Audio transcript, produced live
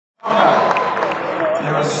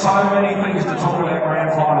are so many things to talk about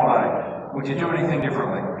grand final day. Would you do anything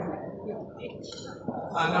differently?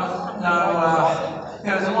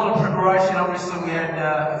 There's a lot of preparation. Obviously, we had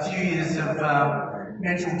a few years of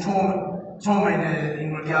mental torment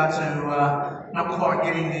in regard to not quite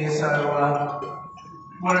getting there. So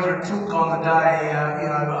whatever it took on the day,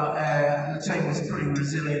 the team was pretty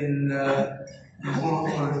resilient and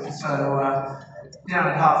bulletproof. So down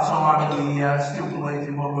at half time, we still believed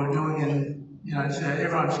in what we were doing, and to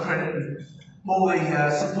everyone's credit, and all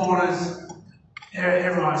the supporters.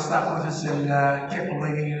 Everyone stuck with us and kept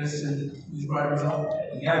believing in us, and it was a great result.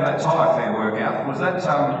 You gave that tie a fair workout. Was that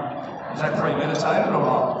premeditated or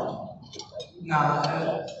not? No,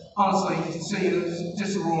 honestly, you can see it was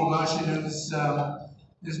just a raw emotion. It was,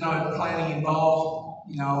 there's no planning involved.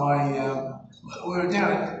 We were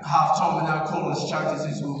down at half time and they were calling us chokers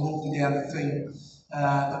as we were walking down the thing.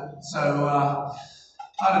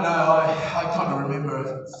 I don't know, I kind of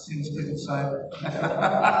remember things people say.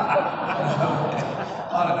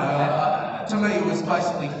 I don't know, to me it was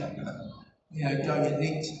basically, go get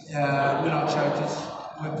nicked. We're not chokers,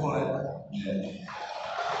 we're Port Adelaide.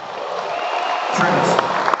 Travis,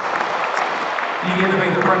 you get to be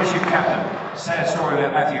the premiership captain. Sad story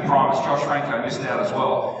about Matthew Primus. Josh Franco missed out as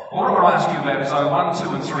well. What I want to ask you about is 1,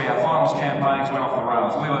 2 and 3, our finals campaigns went off the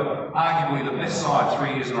rails. We were arguably the best side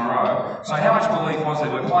 3 years in a row. So how much belief was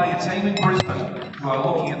there? We're playing a team in Brisbane who are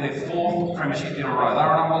looking at their 4th premiership in a row.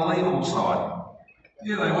 They're an unbelievable side.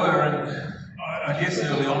 Yeah, they were, and I guess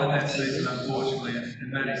early on in that season, unfortunately,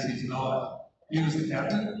 and Matty's here tonight, he was the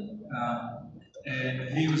captain. And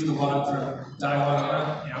he was the one from day one.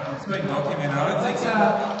 It's been documented. I don't think.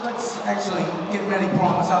 Let's actually get Matty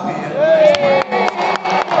Primus up here.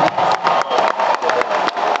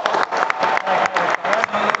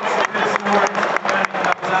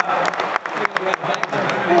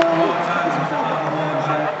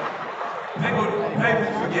 People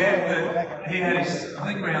forget that he had his, I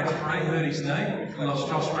think round 3, hurt his knee. We lost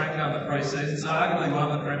Josh Franco in the pre-season, so arguably won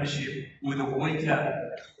the premiership with a weaker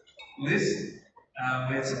list.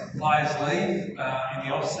 We had some players leave in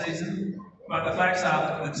the off-season, but the facts are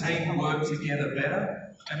that the team worked together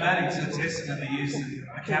better. And Matty's a testament to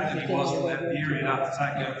the captain he was from that period after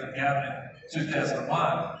taking over from Gala Dinner in 2001.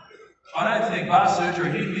 I don't think, bar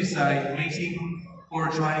surgery, he didn't miss a meeting or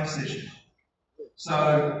a training session.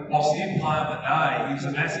 So, whilst he didn't play on the day, he was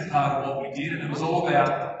a massive part of what we did, and it was all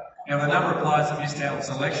about the number of players that missed out on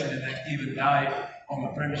selection in that given day on the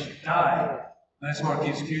premiership day. And that's why it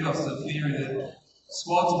gives kudos to the theory that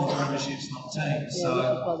squads win premierships, not teams.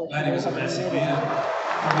 So Matty was a massive win.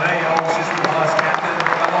 For me, I was just the vice captain.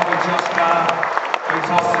 Along with Josh Carr, we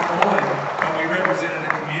tossed the coin, and we represented a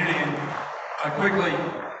community. And quickly,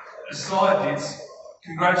 aside this,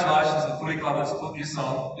 congratulations to the footy club that's put this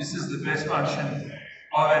on. This is the best function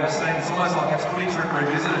I've ever seen. It's almost like it's footy trip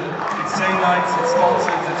revisited. It's teammates, it's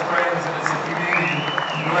sponsors, it's friends, and it's a community.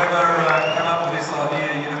 And whoever came up with this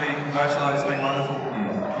idea, you're to be congratulated. It's been wonderful.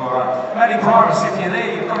 All right. Matty Primus, if you're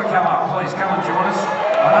there, you've got to come up. Please come and join us.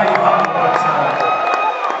 I know you're humble, but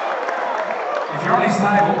if you're on his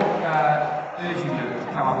table, urge you to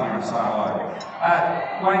come up here and say hello.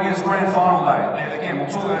 Wayne, it's grand final day. Again, we'll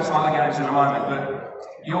talk about some other games in a moment, but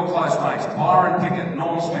your close mates, Byron Pickett,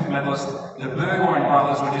 Norm Smith medalist, the Burgoyne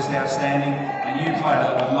brothers were just outstanding, and you played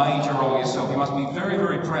a major role yourself. You must be very,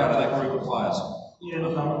 very proud of that group of players. Yeah,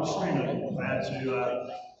 look, I'm extremely proud to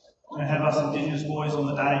have us Indigenous boys on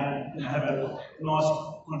the day, have a nice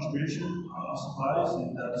contribution, I suppose,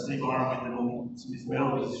 and to see Byron win the Norm Smith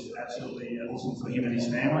medal is absolutely awesome for him and his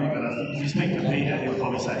family. But I think if you speak to Peter, he'll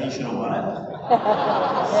probably say he should have won it.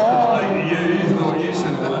 You thought you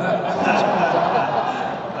should have won it.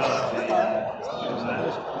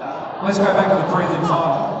 Let's go back to the prelim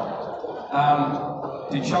final.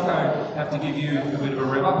 Did Choco have to give you a bit of a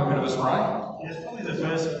rev up, a bit of a spray? Yeah, it's probably the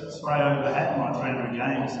first spray I've ever had in my 300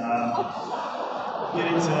 games. Get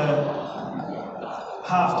into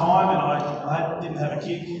half time and I didn't have a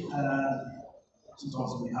kick.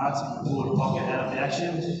 Sometimes it can be hard to pull a pocket out of the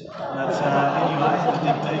action. But anyway, I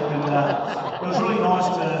dig deep and it was really nice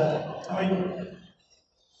to,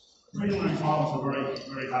 preliminary finals were very,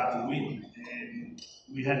 very hard to win. And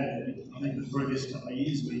we had, I think the previous couple of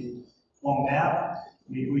years, we bombed out.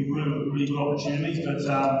 We grew really good opportunities, but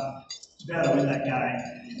to be able to win that game,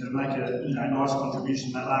 to make a nice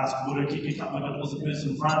contribution, that last quarter, kick a couple of goals, the person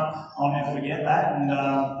in front, I'll never forget that, and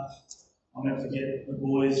I'll never forget the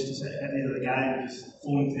boys just at the end of the game, just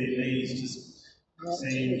falling to their knees, just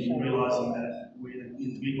seeing and realising that we're in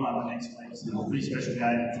the big one the next week. So it was a pretty special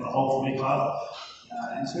game for the whole footy club,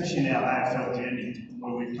 and especially in our AFL journey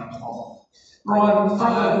where we've come from.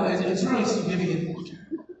 Brian, It's really significant.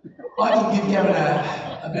 I can give Gavin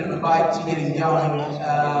a bit of a bait to get him going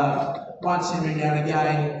once every now and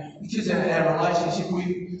again because of our relationship.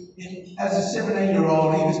 As a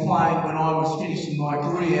 17-year-old, he was playing when I was finishing my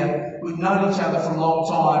career. We've known each other for a long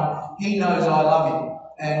time. He knows I love him,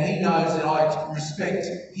 and he knows that I respect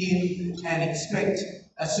him and expect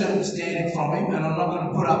a certain standard from him, and I'm not going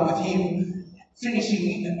to put up with him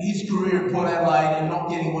finishing his career at Port Adelaide and not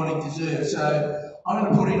getting what he deserves. So I'm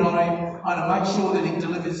going to put it on him. I'm going to make sure that he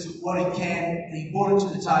delivers what he can. And he brought it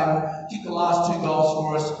to the table, kicked the last 2 goals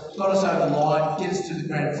for us, got us over the line, get us to the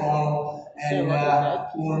grand final, and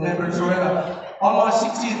we'll remember it forever. On my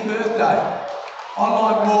 60th birthday, on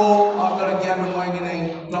my wall, I've got a Gavin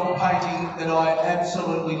Wanganeen dot painting that I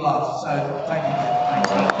absolutely love. So thank you, Gavin.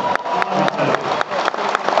 Thank you.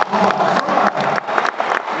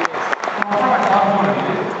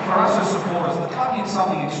 For us as supporters, the club did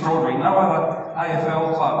something extraordinary. No other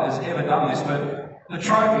AFL club has ever done this, but the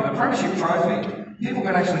trophy, the Premiership trophy, people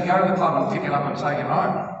can actually go to the club and pick it up and take it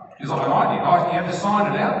home. Because like I did, you had to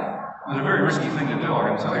sign it out. It was a very risky thing to do, I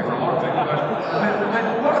can tell you, for a lot of people. But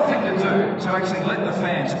what a thing to do, to actually let the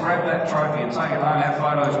fans grab that trophy and take it home, have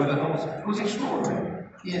photos with it was extraordinary.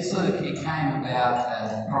 Yes, look, it came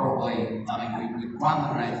about probably, we won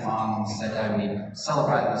the grand final on Saturday, we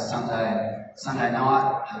celebrated the Sunday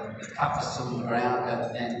night, the cup was still on the ground,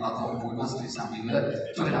 and I thought we must do something with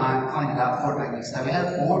it. Took it home, cleaned it up, brought it back next day. We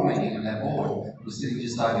had a board meeting with our board. It was sitting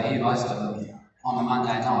just over here, most of them, on a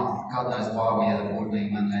Monday night. God knows why we had a board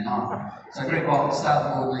meeting Monday night. So Greg Bolt started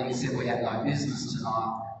the board meeting and said we have no business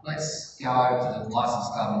tonight. Let's go to the licence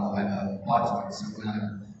club and we'll have a bite to it. So we're going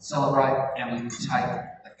to celebrate and we take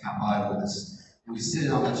the cup over with us. And we sit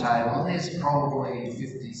it on the table, and there's probably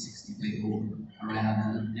 50, 60 people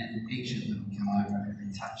around, and each of them come over and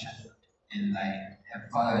touch it, and they have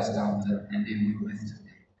photos done with it, and then we left it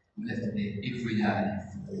there. We left it there every day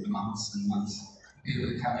for months and months. People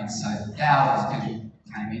would come in, so thousands of people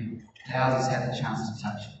came in, thousands had the chance to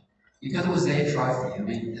touch it. Because it was their trophy. I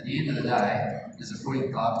mean, at the end of the day, as a footy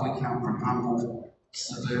club, we come from humble,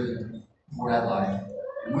 suburban Port Adelaide,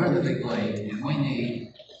 and we're in the big league, and we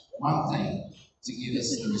need one thing to give us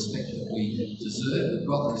the respect that we deserve. We've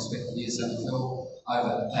got the respect of the SANFL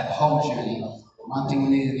over that whole journey. One thing we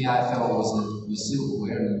needed in the AFL was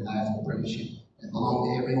silverware and the AFL Premiership. It belonged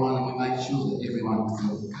to everyone, and we made sure that everyone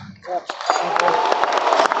felt the cup.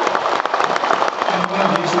 And one of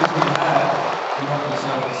the issues we had, we often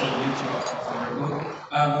say the YouTube off the record,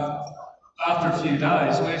 after a few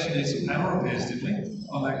days, we actually did some panel repairs, didn't we,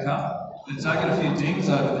 on that car? It's taken a few dings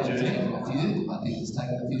over the journey. A few, I think it's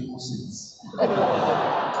taken a few more since.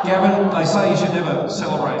 Gavin, they say you should never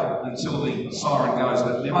celebrate until the siren goes,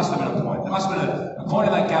 but there must have been a point. There must have been a point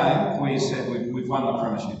in that game where you said we've won the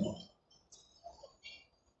Premiership.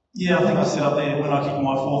 Yeah, I think I set up there when I kicked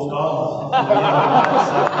my 4th goal. I thought,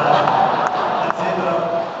 that's it, but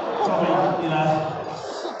probably,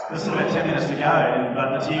 there's still about 10 minutes to go, but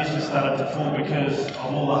the tears just started to fall because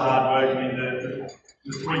of all the hard work. I mean,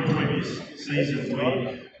 the 3 previous seasons we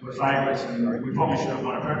were favourites, and we probably should have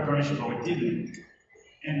won a Premiership, but we didn't.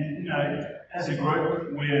 And, as a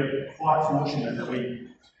group, we're quite fortunate that we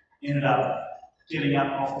ended up getting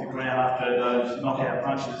up off the ground after those knockout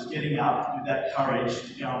punches, getting up with that courage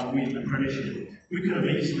to go and win the Premiership. We could have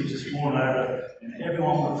easily just fallen over and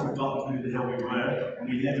everyone would have forgotten who the hell we were, and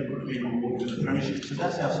we never would have been awarded with the Premiership. So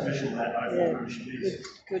that's how special that overall Premiership is.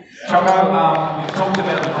 Choco, we've talked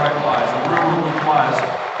about the great players, the real good players.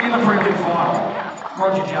 In the pre-league final,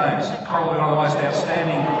 Roger James, probably one of the most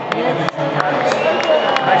outstanding individual games.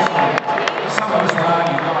 Actually, some of us would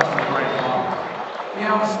argue got us to the grand final.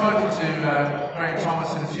 Yeah, I've spoken to Grant Thomas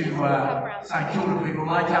and a few St Kilda people,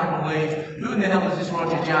 and they can't believe who the hell is this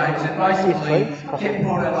Roger James that basically kept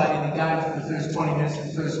Port Adelaide in the game for the first 20 minutes of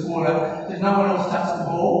the first quarter. There's no one else touched the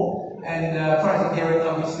ball, and Fraser Garrick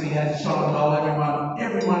obviously had a shot on goal.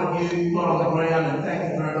 Every one of you got on the ground, and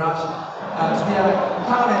thank you very much. To be able to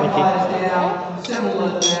calm our players down, settle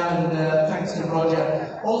them down, and thanks to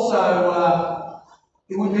Roger. Also,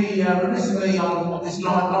 it would be remiss of me on this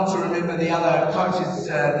night not to remember the other coaches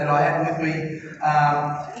that I had with me.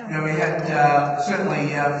 We had certainly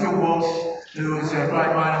Phil Walsh, who was a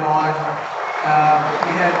great mate of mine.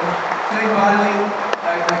 We had Dean Bailey,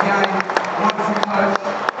 again, wonderful coach.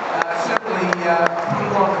 Certainly put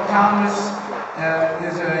a lot of calmness.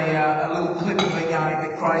 There's a little clip of me going a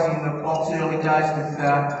bit crazy in the box early days with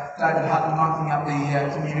David Hutton mucking up the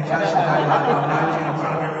communication. David Hutton, I know you in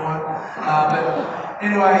front of everyone. But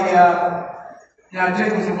anyway,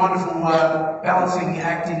 Dean was a wonderful balancing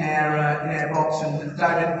act in our box, and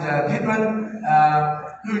David Pittman,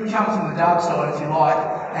 who'd come from the dark side, if you like,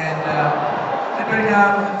 and they've been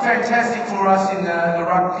fantastic for us in the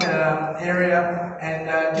ruck area, and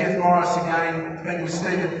Jeff Morris again, being with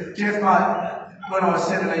Stephen. Jeff, when I was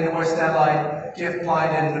 17 at West Adelaide, Jeff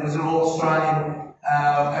played and was an All-Australian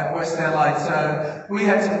at West Adelaide, so we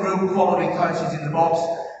had some real quality coaches in the box,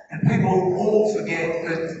 and people all forget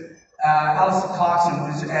that Alistair Clarkson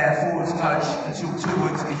was our forwards coach until 2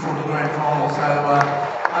 weeks before the grand final, so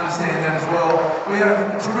understand that as well. We had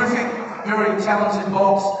a terrific, very talented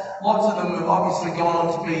box. Lots of them have obviously gone on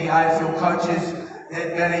to be AFL coaches.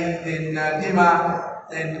 Then Benny, then Dimmer,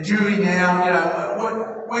 then Judy now. You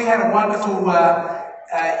know, we had a wonderful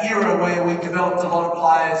era where we developed a lot of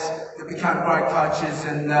players that became great coaches,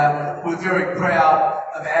 and we're very proud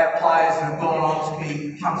of our players that have gone on to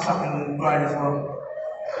become something great as well.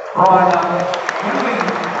 Brian, when we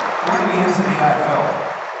enter the AFL,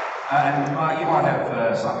 and Mark, you might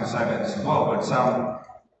have something to say about this as well, but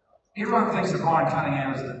everyone thinks that Brian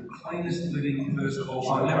Cunningham is the cleanest living person of all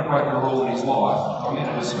time. Never broken a rule in his life. I'm here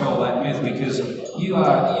to dispel that myth, because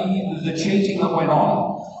the cheating that went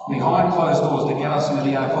on behind closed doors to get us into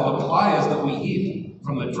the AFL, the players that we hit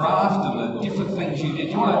from the draft and the different things you did.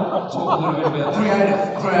 Do you want to talk a little bit about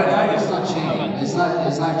that? Creative. It's not cheating. There's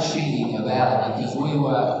no cheating about it, because we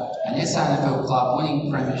were an SANFL club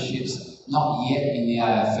winning premierships, not yet in the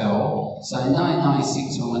AFL. So in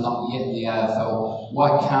 1996, when we're not yet in the AFL,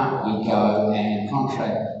 why can't we go and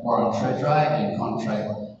contract Warren Treadray and contract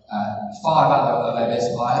 5 other of our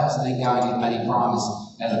best players, and then go and get Matty Primus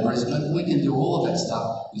out of Brisbane? We can do all of that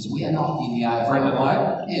stuff because we are not in the AFL. Brendan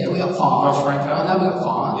Lake? Yeah, we got 5. Josh Franco? I know we got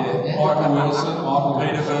 5. Yeah, Michael Wilson, Michael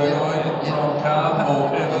Peter Burgoyne, Tom Carr,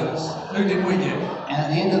 Paul Evans. Who did we get? And at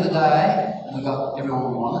the end of the day, we got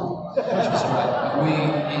everyone we wanted, which was great.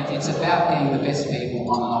 But it's about getting the best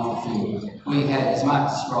people on and off the field. We had, as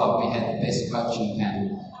Mark described, we had the best coaching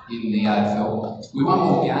panel in the AFL. We won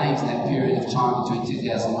more games in that period of time between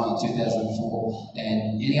 2001 and 2004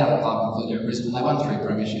 than any other club, including Brisbane. They won 3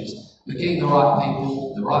 premierships. But getting the right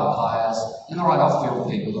people, the right players, and the right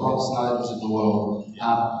off-field people, the Rob Snowdens of the world,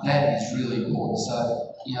 that is really important.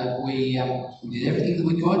 So, you know, we did everything that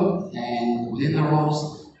we could, and within the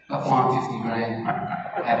rules, got fined 50 grand.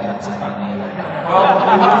 Happy to take it there. Well,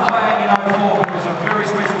 we won a flag in 04, but it was a very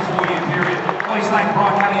special 4-year period. Please thank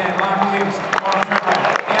Brian Cunningham, Mark Williams, Warren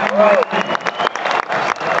Treadray.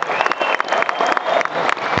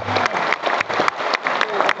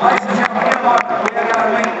 Ladies and gentlemen, in a moment, we are going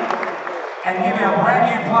to meet and give our brand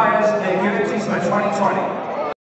new players their jerseys for 2020.